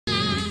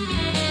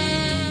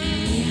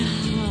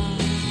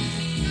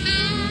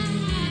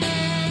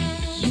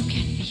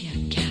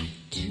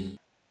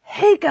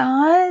Hey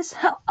guys,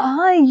 how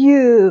are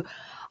you?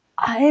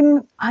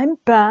 I'm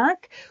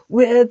back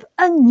with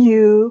a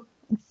new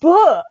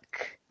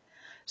book.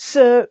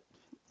 So,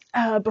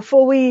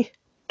 before we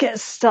get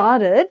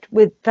started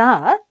with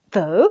that,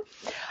 though,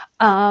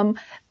 I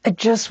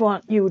just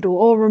want you to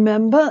all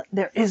remember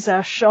there is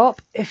our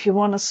shop if you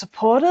want to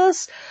support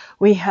us.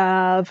 We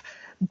have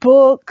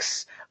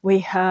books, we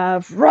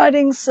have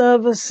writing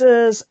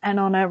services, and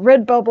on our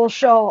Redbubble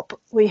shop,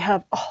 we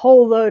have a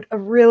whole load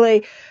of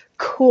really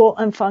cool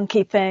and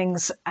funky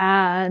things,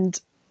 and,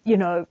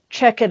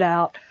 check it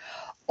out.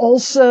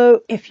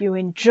 Also, if you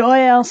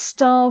enjoy our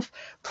stuff,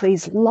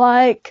 please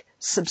like,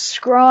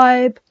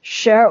 subscribe,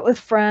 share it with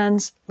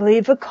friends,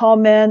 leave a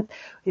comment.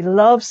 We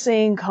love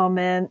seeing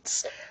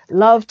comments,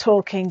 love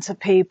talking to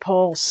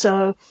people.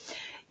 So,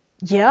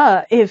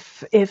 yeah,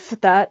 if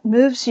that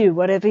moves you,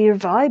 whatever your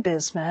vibe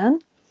is, man.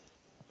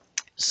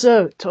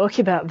 So,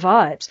 talking about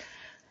vibes,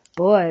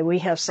 boy, we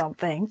have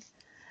something.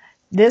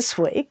 This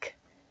week,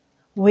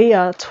 we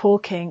are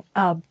talking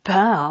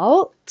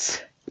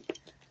about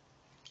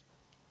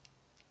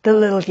the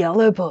Little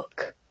Yellow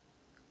Book.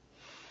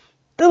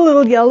 The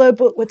Little Yellow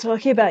Book, we're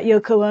talking about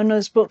Yoko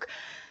Ono's book,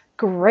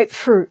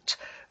 Grapefruit,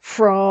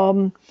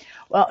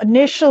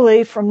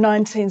 initially from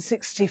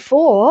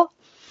 1964,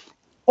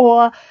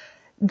 or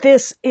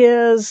this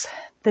is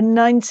the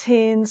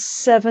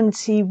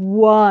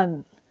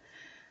 1971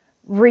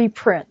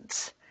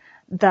 reprint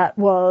that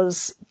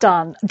was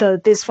done, though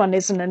this one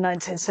isn't a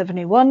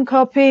 1971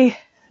 copy.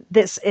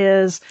 This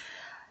is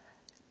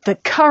the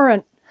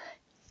current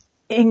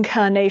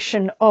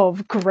incarnation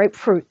of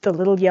Grapefruit, the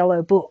Little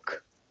Yellow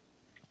Book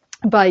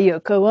by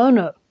Yoko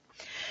Ono.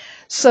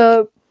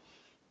 So,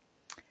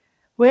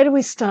 where do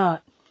we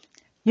start?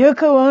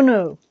 Yoko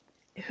Ono,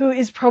 who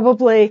is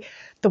probably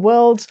the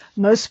world's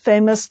most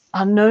famous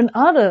unknown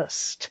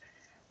artist.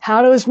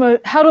 How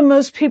do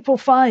most people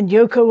find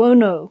Yoko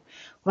Ono?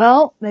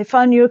 Well, they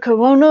find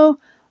Yoko Ono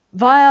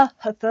via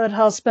her third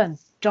husband,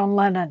 John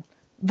Lennon,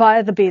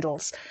 via the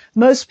Beatles.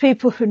 Most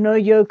people who know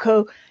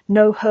Yoko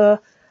know her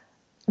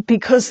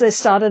because they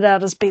started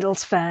out as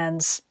Beatles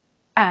fans,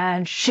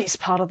 and she's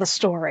part of the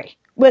story.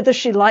 Whether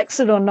she likes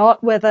it or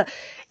not, whether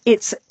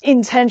it's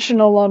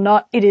intentional or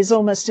not, it is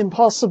almost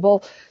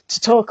impossible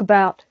to talk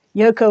about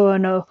Yoko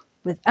Ono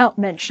without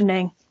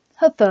mentioning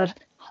her third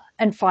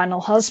and final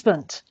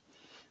husband,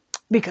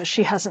 because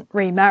she hasn't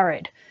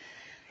remarried.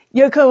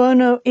 Yoko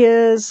Ono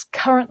is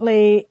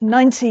currently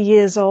 90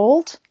 years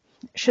old.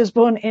 She was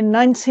born in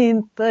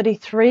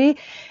 1933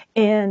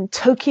 in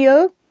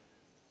Tokyo.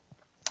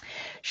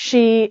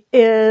 She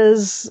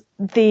is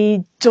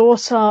the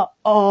daughter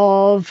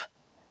of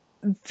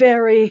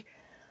very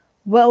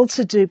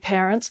well-to-do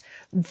parents,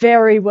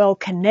 very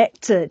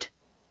well-connected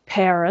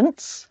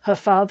parents, her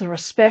father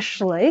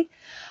especially,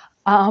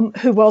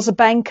 who was a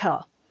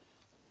banker.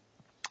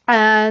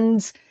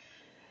 And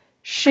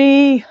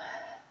she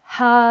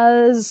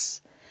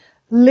has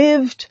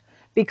lived,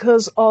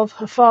 because of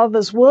her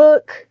father's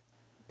work,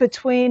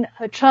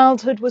 her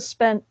childhood was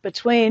spent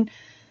between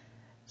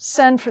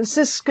San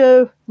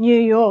Francisco, New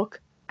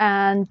York,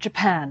 and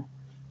Japan.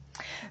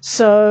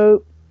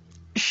 So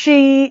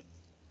she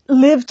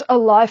lived a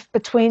life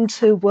between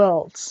two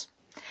worlds.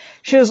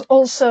 She was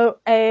also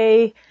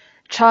a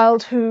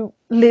child who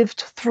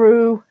lived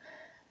through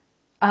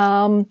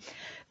the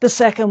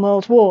Second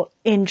World War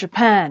in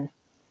Japan.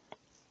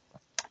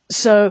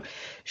 So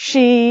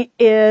she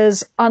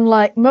is,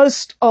 unlike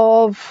most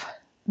of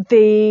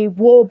the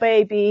war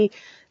baby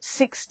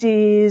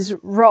 60s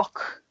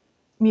rock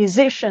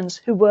musicians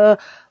who were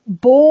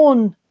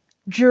born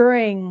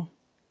during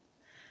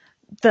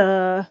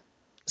the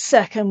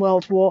Second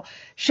World War,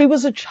 she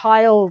was a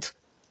child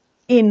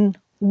in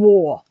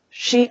war.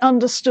 She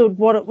understood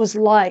what it was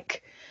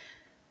like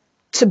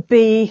to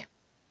be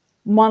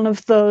one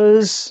of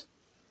those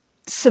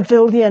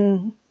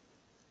civilians,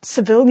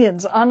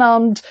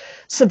 unarmed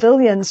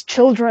civilians,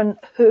 children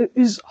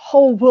whose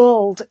whole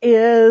world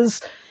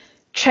is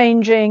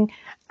changing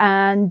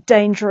and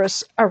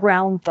dangerous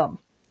around them,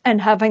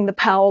 and having the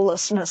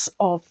powerlessness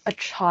of a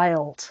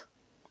child.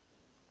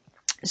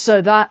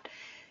 So that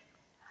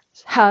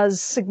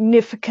has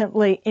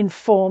significantly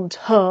informed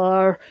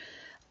her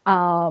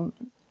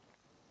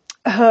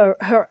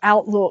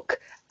outlook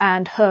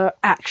and her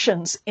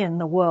actions in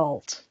the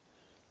world.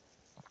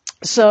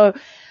 So,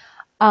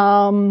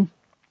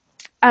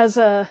 as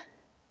a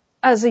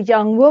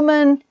young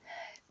woman,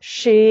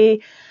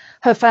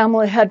 her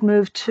family had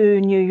moved to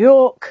New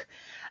York,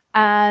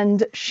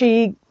 and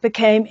she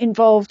became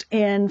involved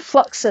in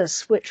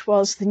Fluxus, which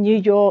was the New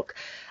York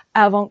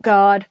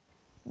avant-garde,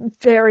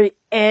 very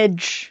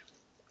edge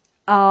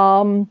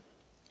art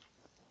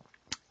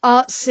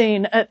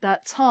scene at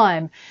that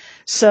time.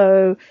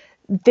 So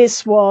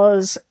this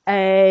was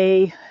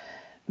a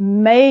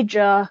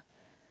major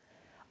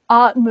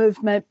art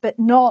movement, but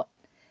not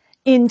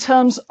in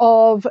terms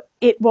of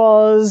it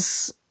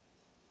was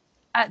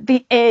at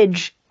the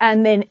edge,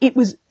 and then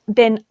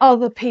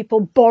other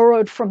people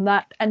borrowed from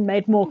that and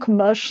made more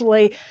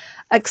commercially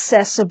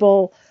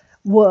accessible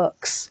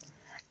works.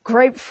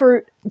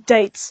 Grapefruit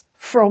dates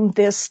from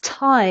this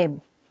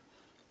time.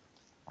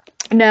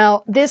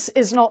 Now, this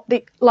is not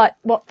like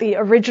what the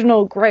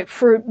original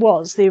Grapefruit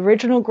was. The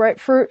original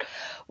Grapefruit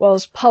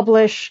was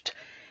published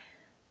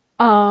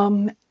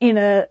in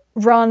a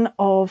run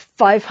of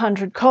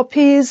 500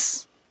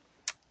 copies.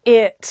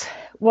 It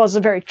was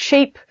a very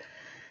cheap,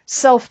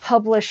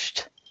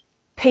 self-published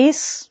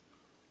piece,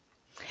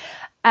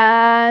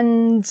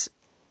 and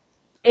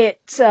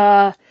it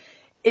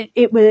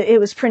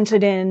was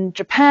printed in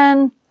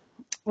Japan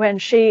when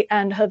she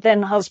and her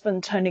then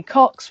husband Tony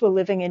Cox were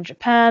living in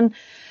Japan,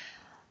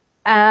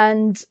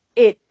 and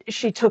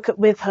she took it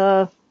with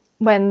her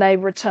when they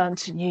returned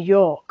to New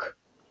York.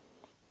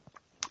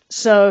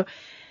 So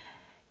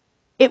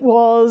it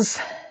was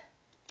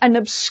an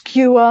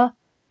obscure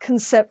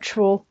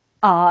conceptual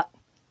art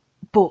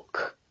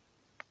book.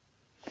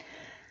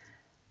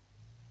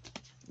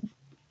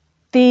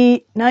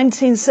 The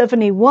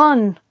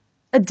 1971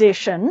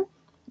 edition,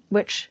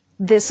 which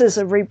this is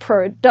a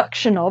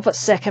reproduction of, a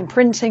second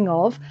printing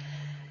of,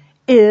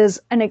 is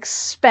an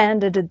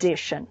expanded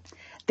edition.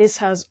 This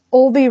has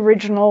all the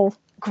original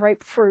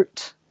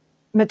Grapefruit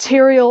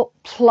material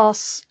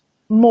plus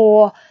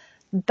more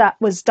that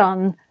was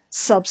done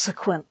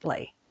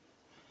subsequently.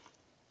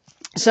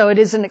 So it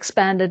is an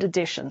expanded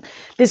edition.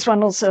 This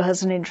one also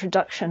has an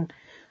introduction,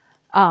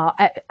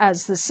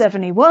 as the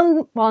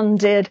 71 one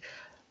did,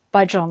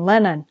 by John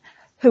Lennon,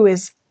 who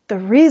is the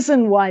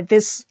reason why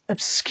this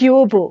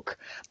obscure book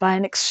by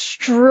an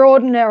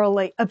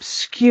extraordinarily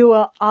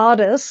obscure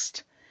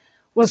artist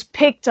was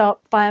picked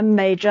up by a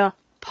major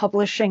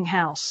publishing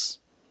house.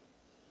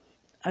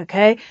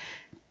 Okay?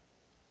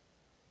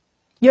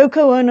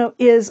 Yoko Ono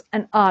is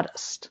an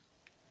artist.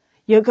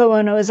 Yoko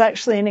Ono is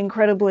actually an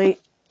incredibly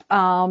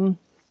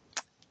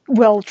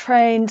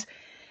well-trained,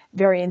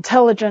 very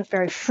intelligent,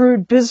 very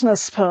shrewd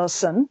business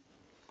person.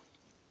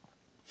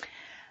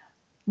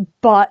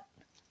 But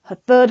her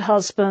third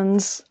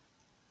husband's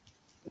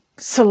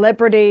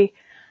celebrity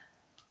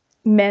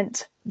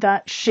meant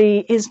that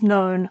she is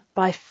known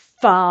by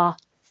far,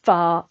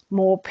 far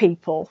more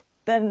people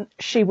than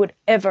she would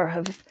ever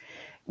have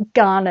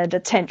garnered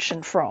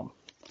attention from.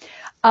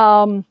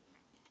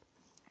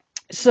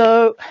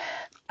 So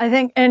I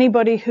think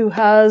anybody who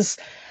has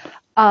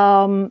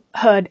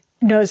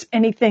knows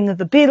anything of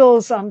the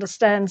Beatles,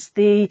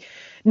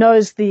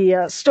 knows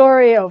the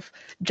story of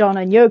John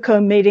and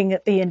Yoko meeting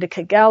at the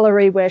Indica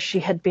Gallery, where she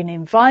had been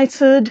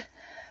invited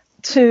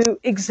to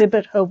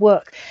exhibit her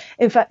work.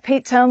 In fact,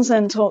 Pete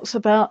Townsend talks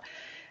about,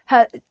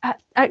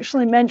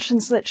 actually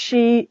mentions that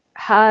she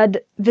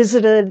had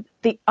visited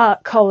the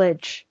art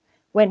college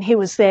when he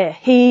was there.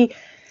 He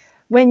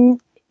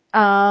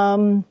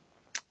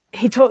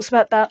talks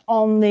about that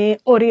on the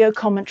audio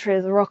commentary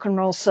of the Rock and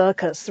Roll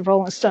Circus, the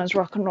Rolling Stones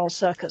Rock and Roll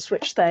Circus,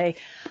 which they,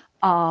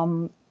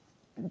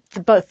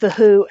 both The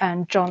Who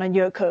and John and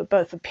Yoko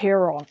both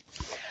appear on.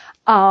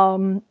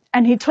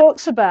 And he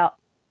talks about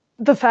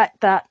the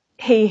fact that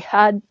he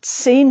had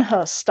seen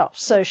her stuff.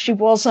 So she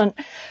wasn't,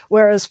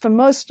 whereas for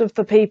most of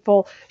the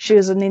people, she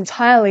was an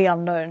entirely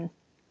unknown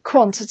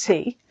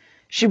quantity.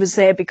 She was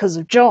there because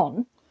of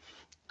John.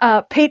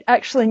 Pete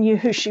actually knew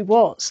who she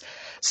was,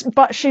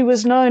 but she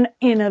was known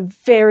in a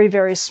very,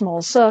 very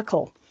small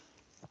circle.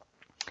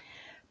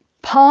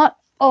 Part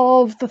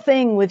of the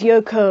thing with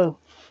Yoko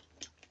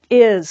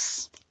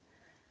is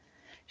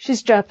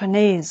she's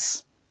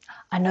Japanese.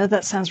 I know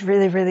that sounds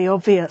really, really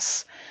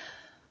obvious,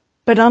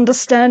 but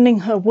understanding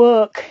her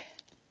work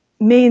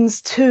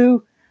means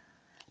to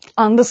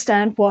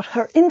understand what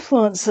her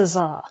influences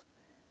are.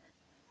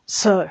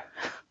 So,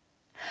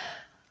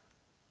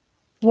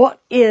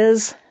 what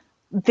is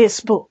this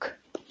book?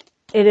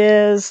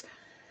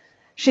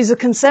 She's a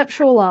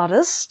conceptual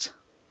artist,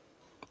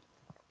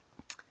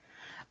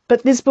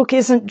 but this book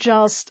isn't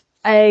just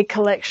a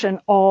collection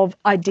of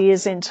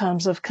ideas in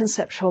terms of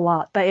conceptual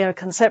art. They are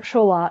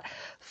conceptual art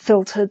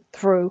filtered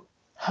through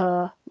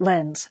her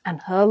lens, and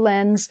her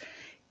lens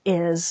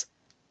is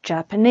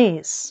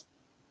Japanese.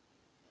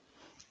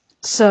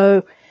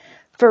 So,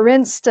 for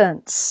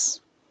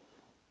instance,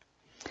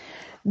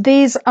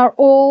 these are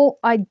all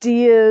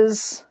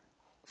ideas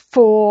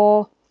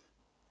for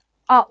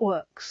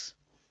artworks.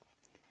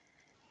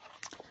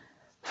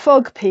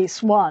 Fog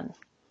piece 1.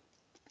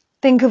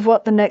 Think of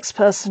what the next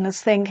person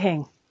is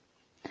thinking.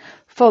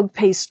 Fog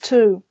piece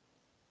 2.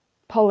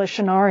 Polish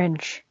an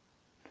orange.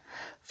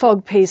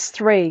 Fog piece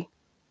 3.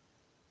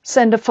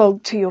 Send a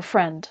fog to your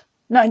friend.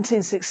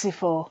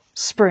 1964.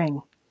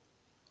 Spring.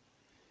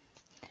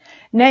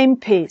 Name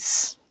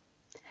piece.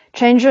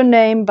 Change your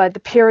name by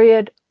the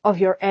period of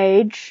your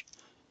age,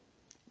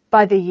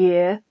 by the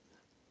year,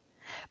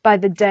 by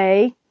the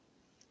day,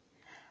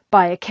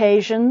 by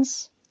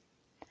occasions,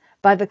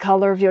 by the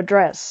color of your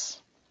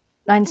dress.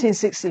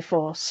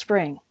 1964,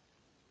 spring.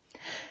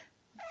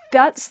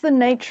 That's the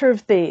nature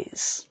of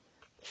these.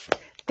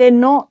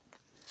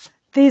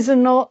 These are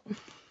not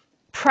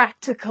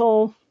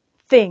practical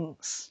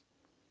things.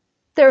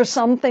 There are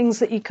some things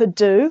that you could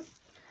do.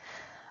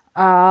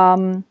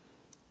 For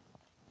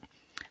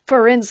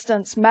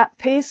instance, map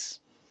piece.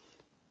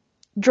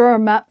 draw a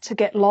map to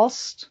get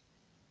lost.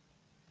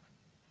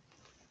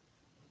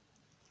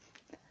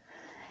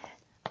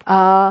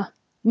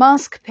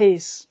 Mask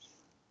piece.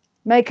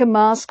 Make a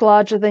mask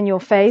larger than your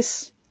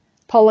face.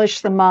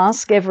 Polish the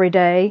mask every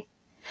day.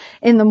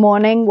 In the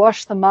morning,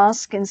 wash the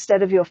mask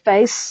instead of your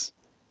face.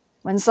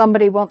 When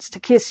somebody wants to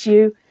kiss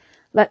you,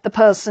 let the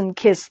person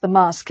kiss the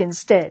mask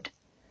instead.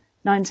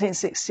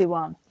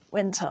 1961,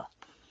 winter.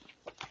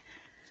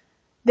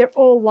 They're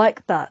all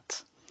like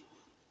that.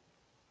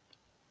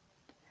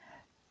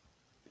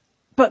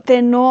 But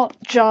they're not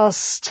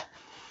just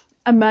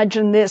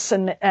imagine this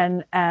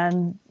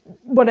and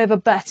whatever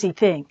batty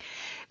thing.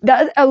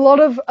 That a lot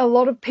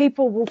of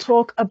people will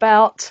talk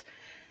about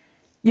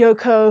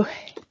Yoko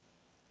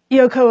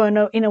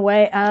Ono in a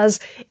way as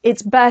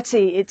it's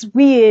batty, it's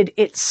weird,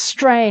 it's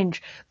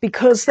strange,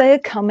 because they are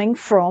coming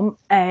from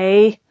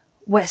a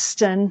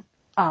Western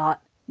art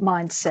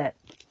mindset.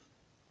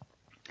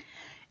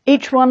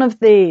 Each one of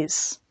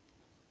these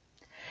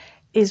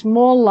is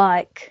more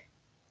like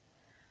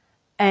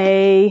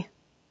a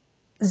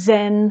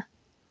Zen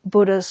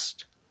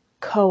Buddhist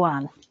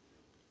koan.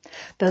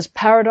 Those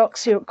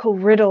paradoxical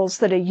riddles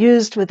that are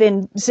used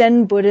within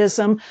Zen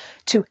Buddhism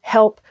to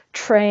help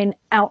train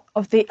out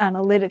of the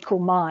analytical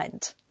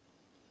mind.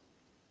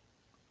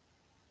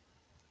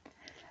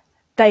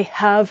 They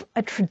have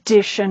a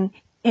tradition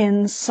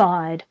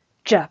inside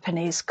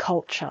Japanese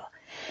culture.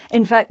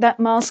 In fact, that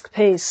mask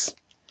piece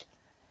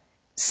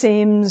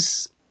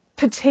seems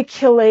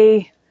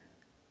particularly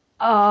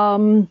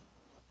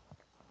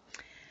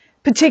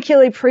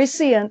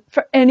prescient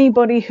for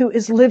anybody who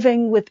is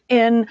living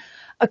within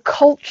a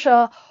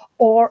culture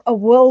or a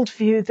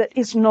worldview that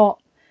is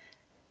not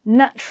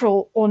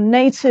natural or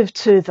native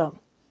to them.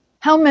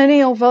 How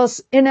many of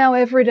us in our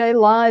everyday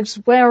lives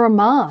wear a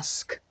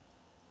mask?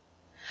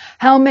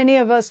 How many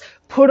of us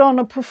put on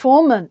a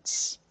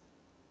performance?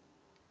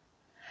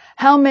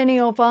 How many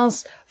of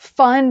us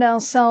find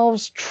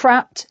ourselves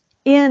trapped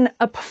in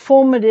a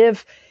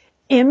performative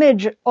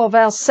image of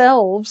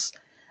ourselves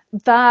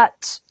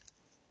that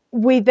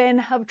we then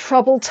have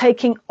trouble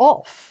taking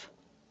off,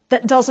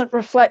 that doesn't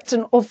reflect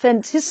an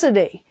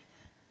authenticity?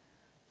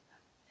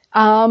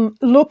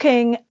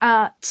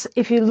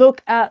 If you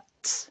look at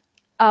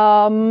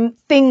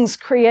things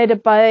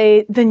created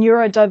by the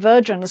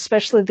neurodivergent,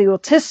 especially the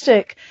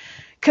autistic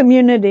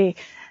community,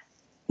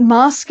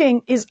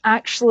 masking is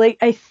actually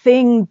a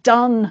thing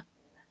done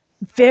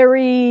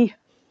very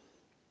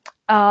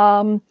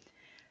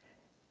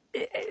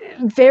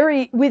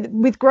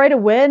with great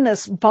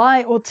awareness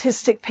by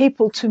autistic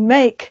people to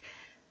make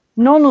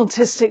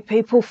non-autistic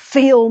people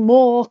feel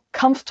more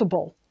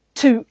comfortable,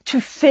 to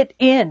fit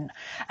in,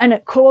 and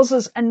it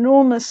causes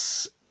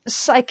enormous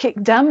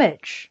psychic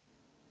damage.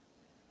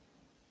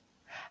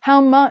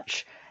 How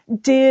much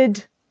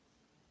did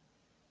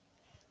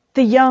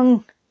the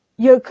young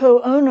Yoko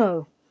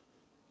Ono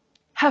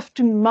have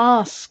to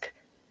mask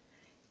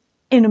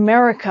in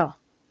America?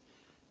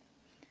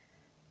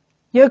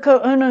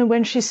 Yoko Ono,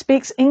 when she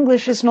speaks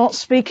English, is not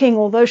speaking,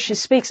 although she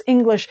speaks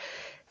English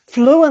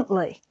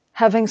fluently,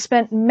 having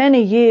spent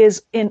many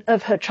years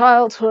of her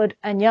childhood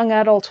and young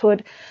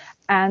adulthood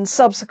and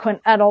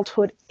subsequent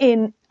adulthood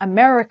in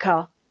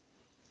America,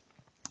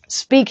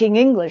 speaking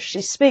English.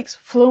 She speaks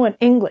fluent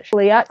English,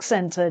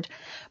 accented,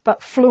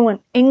 but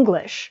fluent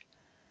English.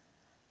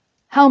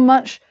 How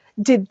much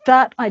did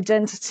that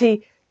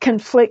identity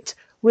conflict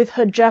with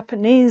her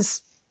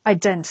Japanese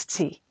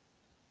identity?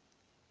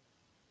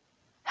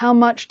 How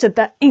much does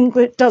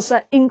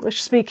that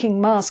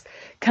English-speaking mask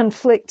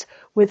conflict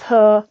with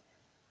her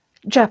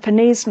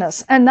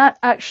Japaneseness? And that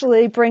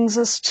actually brings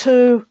us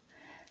to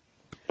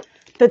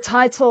the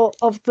title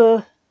of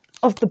the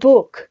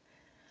book,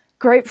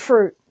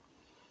 Grapefruit.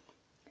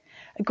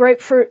 A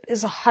grapefruit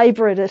is a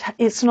hybrid.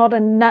 It's not a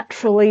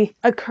naturally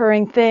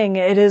occurring thing.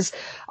 It is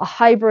a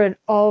hybrid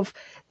of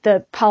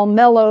the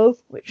palmetto,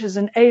 which is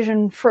an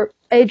Asian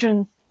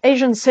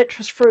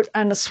citrus fruit,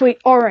 and a sweet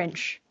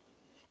orange.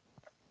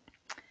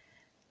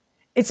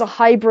 It's a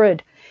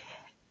hybrid.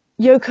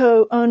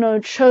 Yoko Ono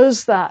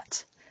chose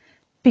that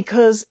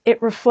because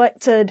it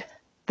reflected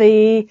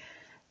the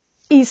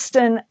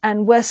Eastern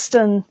and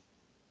Western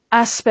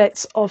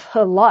aspects of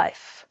her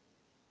life.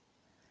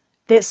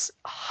 This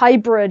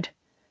hybrid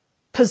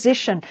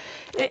position.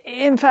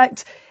 In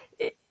fact,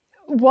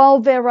 while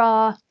there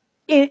are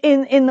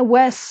in the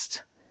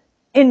West,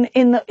 in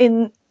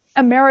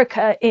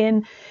America,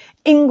 in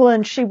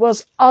England, she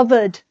was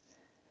othered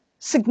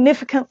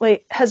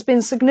significantly, has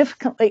been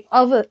significantly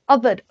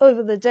othered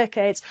over the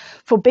decades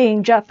for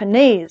being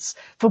Japanese,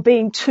 for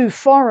being too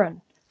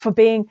foreign, for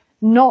being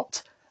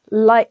not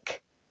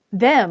like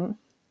them.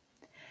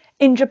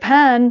 In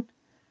Japan,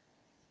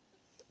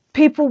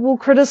 people will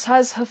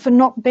criticize her for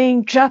not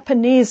being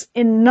Japanese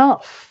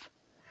enough,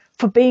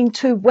 for being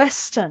too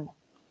Western.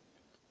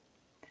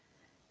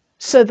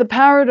 So the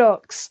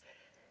paradox,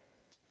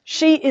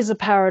 she is a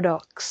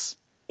paradox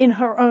in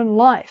her own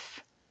life.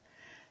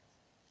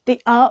 The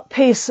art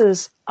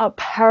pieces are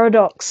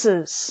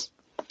paradoxes.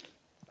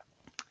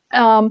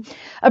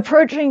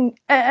 approaching,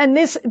 and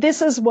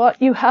this is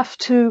what you have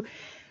to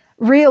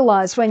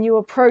realize when you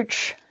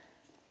approach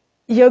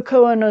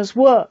Yoko Ono's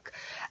work.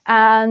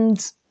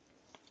 And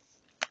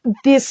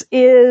this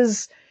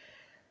is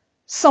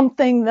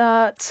something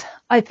that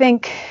I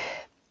think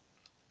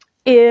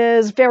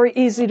is very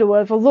easy to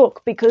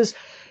overlook, because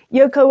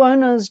Yoko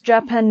Ono's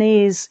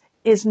Japanese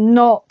is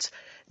not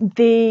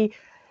the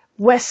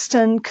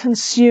Western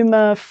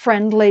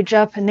consumer-friendly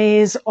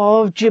Japanese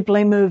of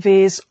Ghibli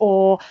movies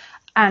or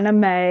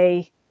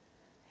anime.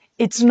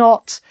 It's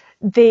not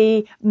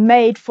the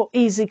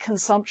made-for-easy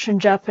consumption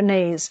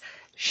Japanese.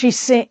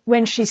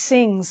 When she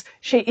sings,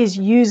 she is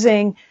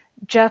using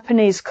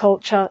Japanese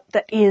culture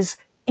that is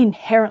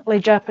inherently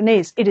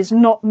Japanese. It is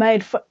not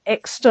made for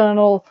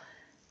external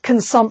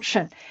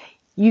consumption.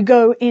 You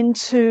go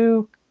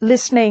into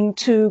listening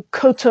to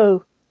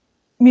koto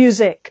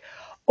music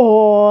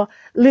or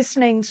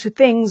listening to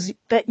things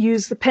that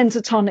use the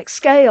pentatonic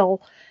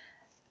scale,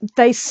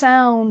 they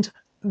sound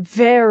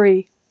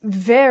very,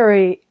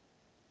 very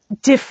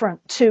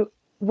different to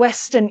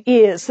Western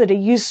ears that are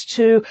used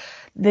to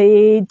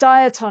the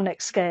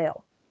diatonic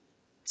scale.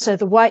 So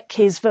the white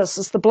keys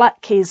versus the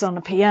black keys on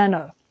a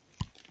piano.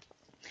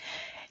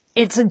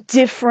 It's a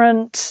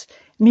different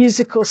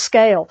musical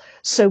scale.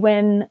 So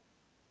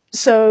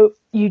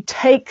you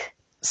take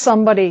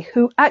somebody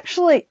who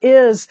actually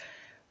is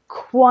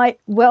quite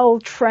well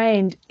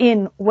trained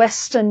in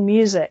Western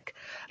music,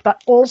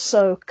 but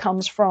also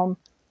comes from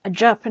a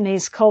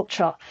Japanese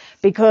culture,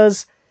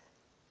 because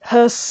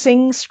her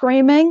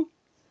screaming,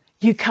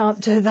 you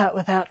can't do that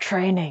without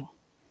training.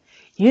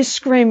 You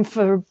scream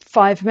for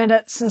 5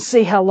 minutes and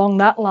see how long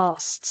that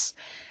lasts.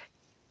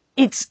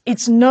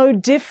 It's no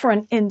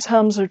different in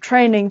terms of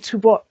training to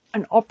what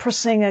an opera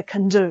singer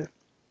can do.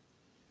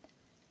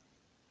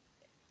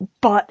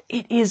 But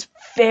it is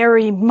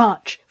very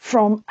much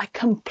from a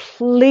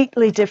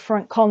completely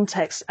different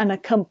context and a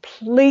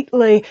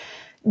completely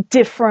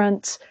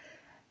different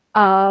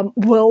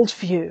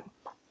worldview.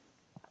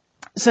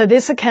 So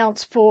this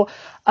accounts for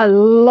a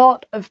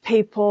lot of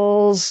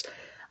people's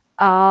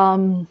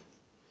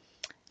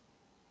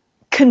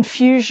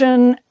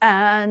confusion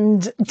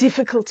and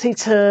difficulty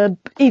to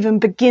even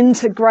begin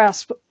to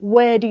grasp,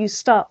 where do you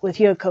start with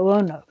Yoko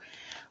Ono?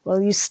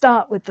 Well, you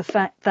start with the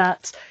fact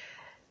that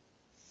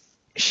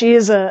she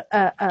is a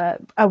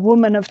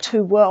woman of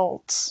two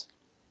worlds.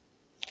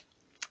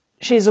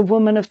 She's a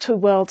woman of two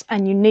worlds,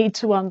 and you need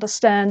to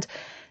understand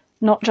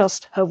not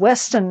just her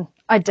Western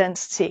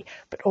identity,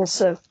 but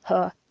also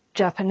her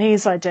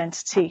Japanese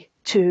identity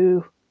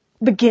to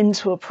begin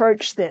to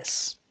approach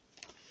this.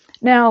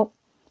 Now,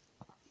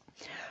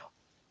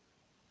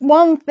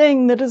 one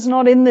thing that is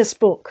not in this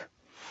book,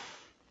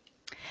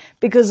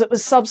 because it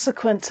was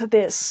subsequent to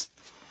this,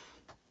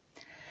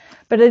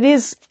 but it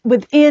is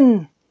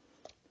within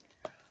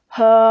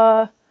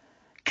her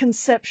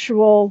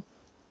conceptual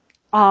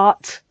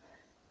art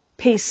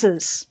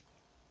pieces,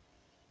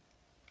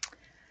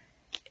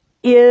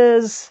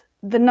 is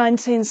the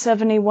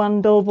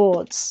 1971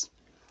 billboards,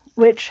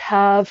 which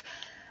have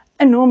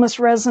enormous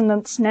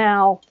resonance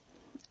now,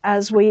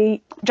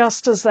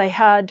 just as they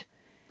had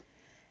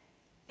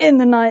in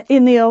the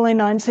early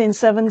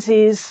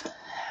 1970s,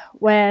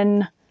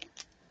 when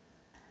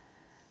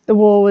the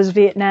war was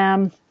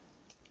Vietnam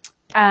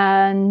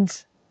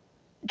and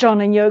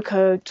John and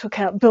Yoko took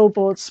out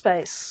billboard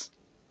space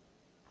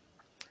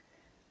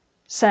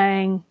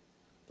saying,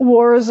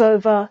 "War is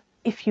over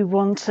if you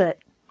want it."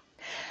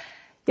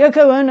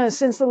 Yoko Ono,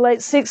 since the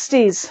late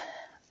 60s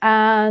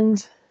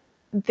and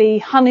the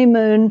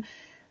honeymoon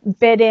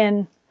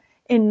bed-in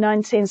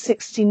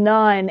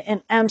 1969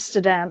 in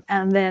Amsterdam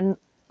and then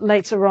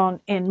later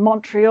on in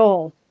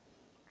Montreal,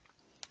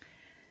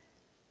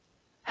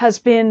 has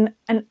been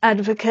an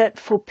advocate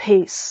for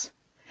peace.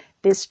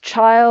 This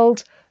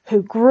child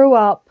who grew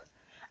up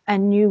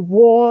and knew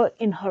war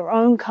in her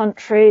own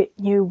country,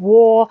 knew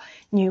war,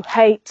 knew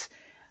hate,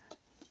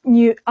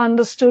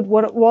 understood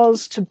what it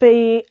was to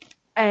be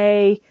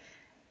a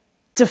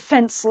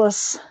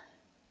defenseless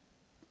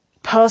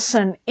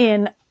person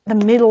in the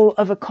middle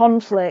of a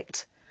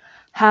conflict,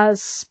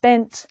 has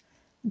spent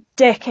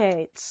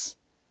decades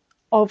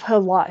of her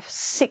life,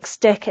 6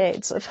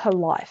 decades of her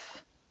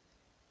life,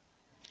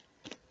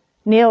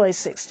 nearly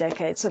 6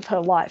 decades of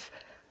her life,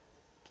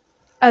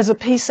 as a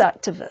peace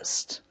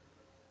activist.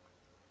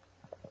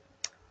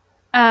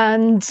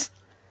 And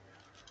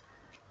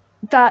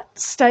that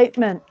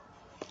statement,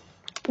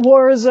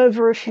 "War is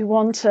over if you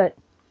want it,"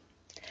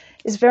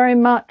 is very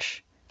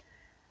much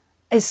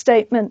a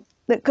statement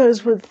that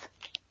goes with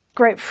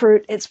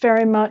Grapefruit. It's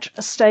very much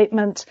a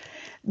statement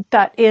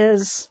that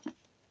is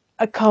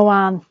a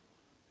koan.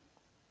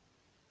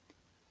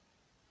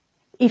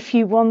 If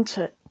you want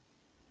it,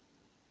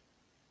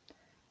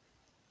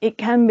 it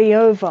can be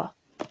over.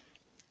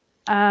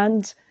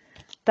 And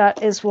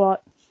that is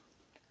what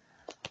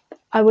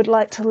I would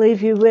like to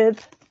leave you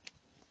with,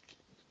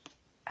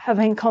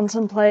 to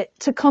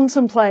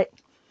contemplate.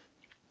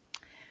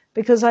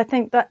 Because I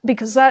think that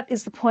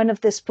is the point of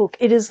this book.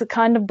 It is the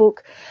kind of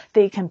book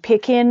that you can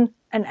pick in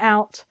and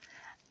out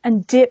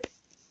and dip.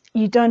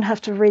 You don't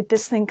have to read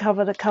this thing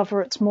cover to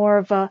cover. It's more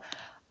of a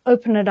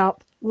open it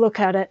up, look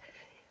at it.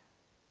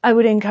 I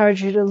would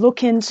encourage you to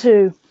look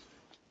into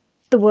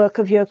the work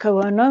of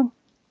Yoko Ono,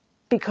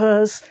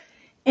 because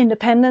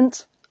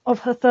independent of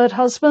her third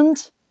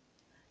husband,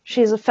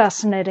 she's a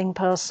fascinating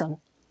person.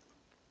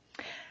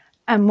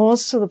 And more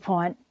to the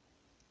point,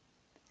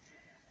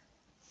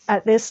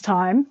 at this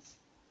time,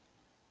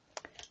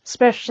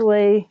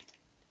 especially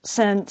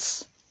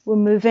since we're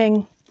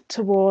moving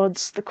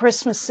towards the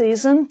Christmas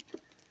season,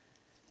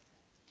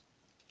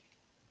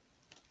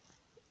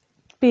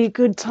 be a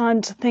good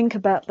time to think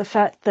about the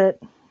fact that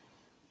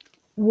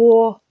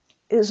war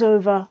is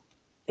over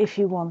if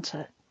you want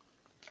it.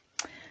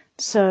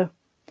 So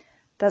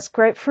that's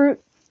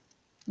Grapefruit,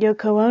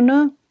 Yoko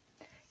Ono.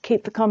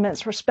 Keep the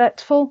comments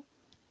respectful,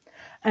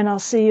 and I'll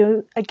see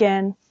you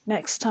again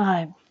next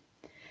time.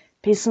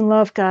 Peace and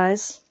love,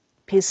 guys.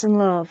 Peace and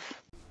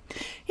love.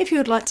 If you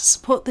would like to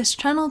support this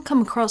channel,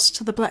 come across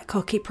to the Black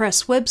Cockie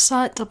Press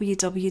website,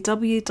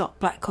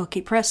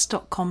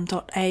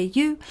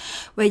 www.blackcockiepress.com.au,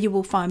 where you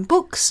will find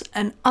books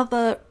and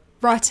other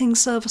writing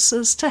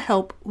services to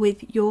help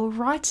with your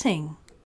writing.